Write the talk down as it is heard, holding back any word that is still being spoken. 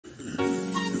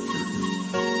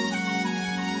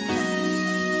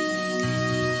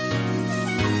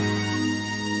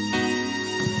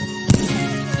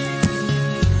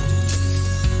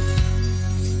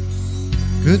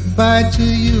Goodbye to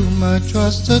you, my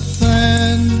trusted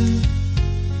friend.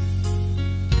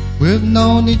 We've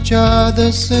known each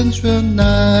other since we're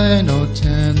 9 or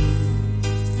 10.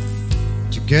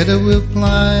 Together we'll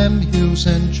climb hills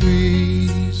and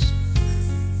trees,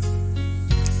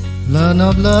 learn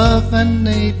of love and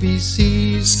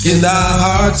ABCs, skinned our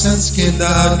hearts and skinned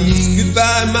our knees.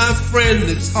 Goodbye, my friend,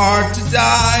 it's hard to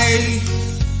die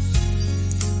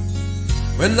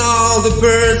when all the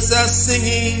birds are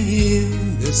singing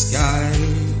in the sky.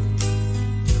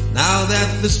 Now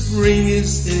that the spring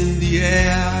is in the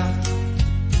air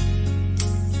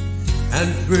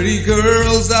and pretty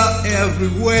girls are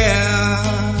everywhere,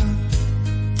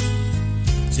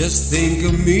 just think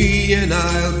of me and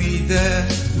I'll be there.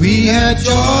 We had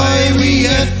joy, we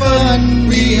had fun,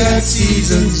 we had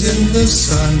seasons in the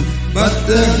sun, but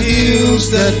the hills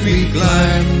that we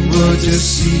climbed were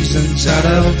just seasons out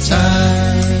of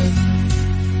time.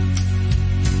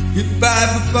 Goodbye,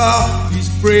 Papa, please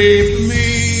pray for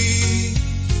me.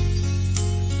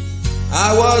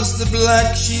 I was the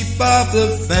black sheep of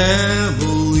the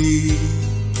family.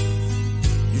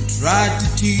 You tried to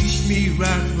teach me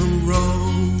right from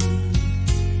wrong,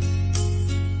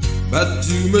 but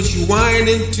too much wine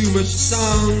and too much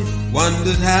song,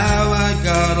 wondered how I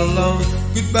got along.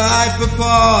 Goodbye,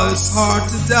 Papa, it's hard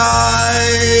to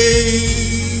die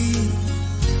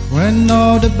when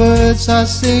all the birds are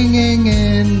singing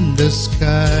in the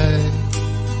sky.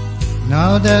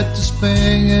 Now that the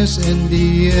spring is in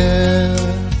the air,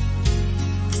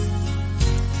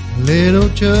 little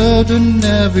children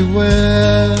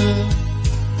everywhere.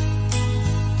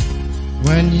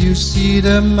 When you see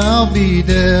them, I'll be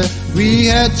there. We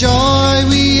had joy,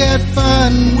 we had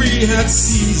fun, we had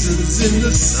seasons in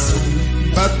the sun,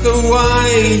 but the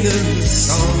wine and the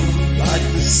song, like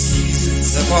the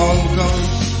seasons, have all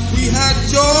gone. We had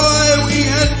joy, we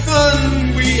had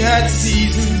fun, we had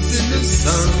seasons in the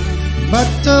sun, but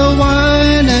the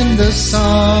wine and the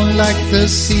song, like the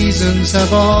seasons,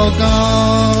 have all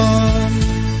gone.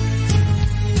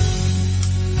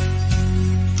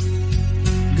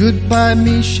 Goodbye,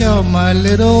 Michelle, my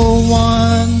little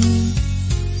one.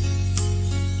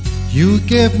 You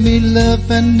gave me love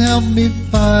and helped me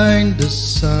find the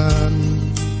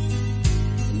sun.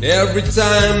 And every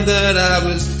time that I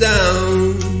was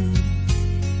down,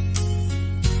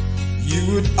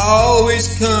 you would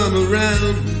always come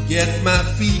around and get my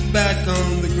feet back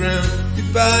on the ground.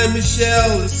 Goodbye,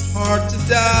 Michelle, it's hard to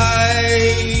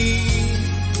die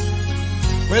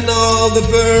when all the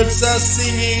birds are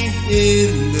singing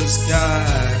in the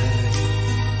sky.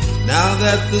 Now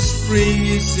that the spring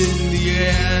is in the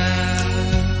air,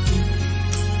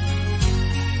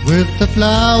 with the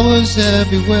flowers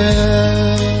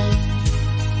everywhere,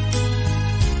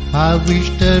 I wish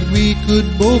that we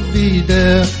could both be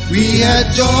there. We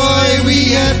had joy,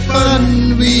 we had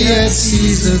fun, we had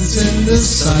seasons in the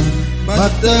sun,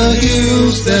 but the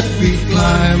hills that we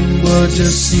climbed were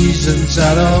just seasons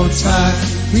out of time.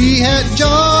 We had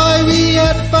joy, we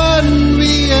had fun,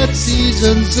 we had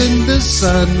seasons in the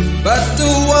sun, but the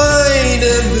wine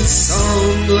and the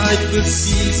song, like the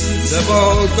seasons, have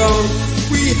all gone.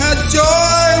 We had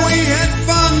joy, we had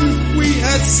fun, we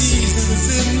had seasons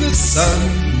in the sun,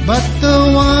 but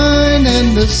the wine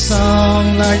and the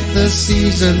song, like the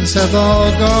seasons, have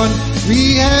all gone.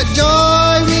 We had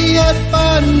joy, we had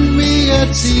fun, we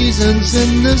had seasons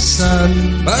in the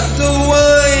sun, but the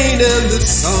wine and the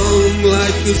song,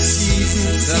 like the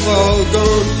seasons, have all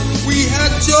gone. We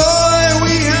had joy,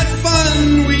 we had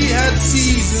fun, we had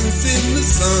seasons in the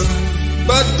sun,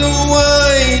 but the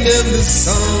wine and the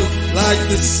song, like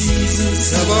the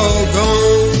seasons, have all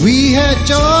gone. We had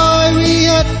joy, we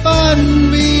had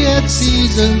fun, we had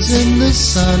seasons in the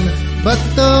sun, but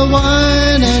the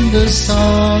wine and the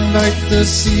song, like the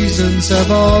seasons,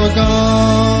 have all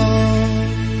gone.